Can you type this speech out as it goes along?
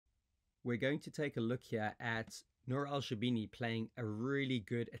We're going to take a look here at Nour Sherbini playing a really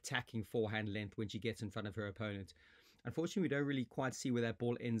good attacking forehand length when she gets in front of her opponent. Unfortunately, we don't really quite see where that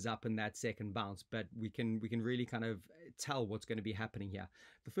ball ends up in that second bounce, but we can really kind of tell what's going to be happening here.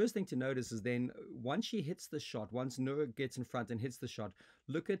 The first thing to notice is then once she hits the shot, once Nour gets in front and hits the shot,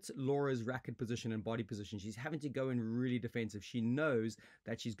 look at Laura's racket position and body position. She's having to go in really defensive. She knows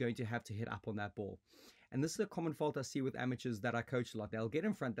that she's going to have to hit up on that ball. And this is a common fault I see with amateurs that I coach a lot. They'll get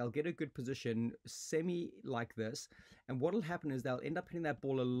in front, they'll get a good position, semi like this, and what will happen is they'll end up hitting that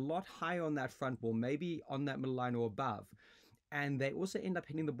ball a lot higher on that front ball, maybe on that middle line or above. And they also end up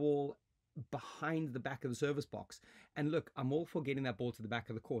hitting the ball behind the back of the service box. And look, I'm all for getting that ball to the back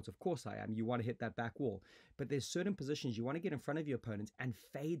of the court. Of course I am. You want to hit that back wall. But there's certain positions you want to get in front of your opponent and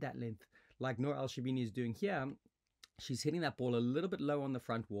fade that length, like Nour Sherbini is doing here. She's hitting that ball a little bit low on the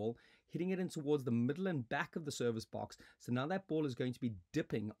front wall, hitting it in towards the middle and back of the service box. So now that ball is going to be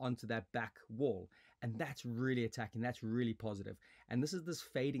dipping onto that back wall. And that's really attacking. That's really positive. And this is this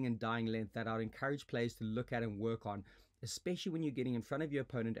fading and dying length that I'd encourage players to look at and work on, especially when you're getting in front of your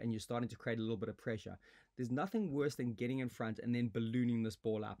opponent and you're starting to create a little bit of pressure. There's nothing worse than getting in front and then ballooning this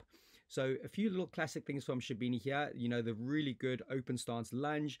ball up. So a few little classic things from Sherbini here, you know, the really good open stance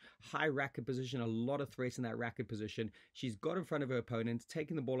lunge, high racket position, a lot of threats in that racket position. She's got in front of her opponent,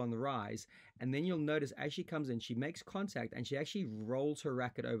 taking the ball on the rise, and then you'll notice as she comes in, she makes contact and she actually rolls her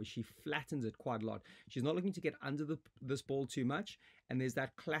racket over. She flattens it quite a lot. She's not looking to get under this ball too much, and there's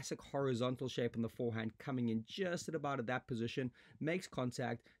that classic horizontal shape on the forehand coming in just at about that position, makes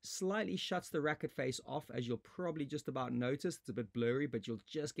contact, slightly shuts the racket face off, as you'll probably just about notice. It's a bit blurry, but you'll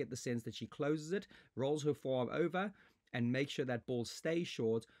just get the sense that she closes it, rolls her forearm over, and make sure that ball stays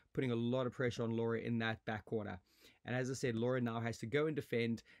short, putting a lot of pressure on Laura in that back corner. And as I said, Laura now has to go and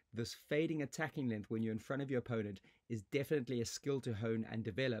defend. This fading attacking length when you're in front of your opponent is definitely a skill to hone and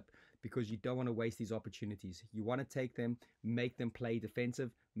develop, because you don't want to waste these opportunities. You want to take them, make them play defensive,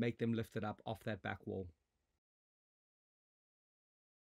 make them lift it up off that back wall.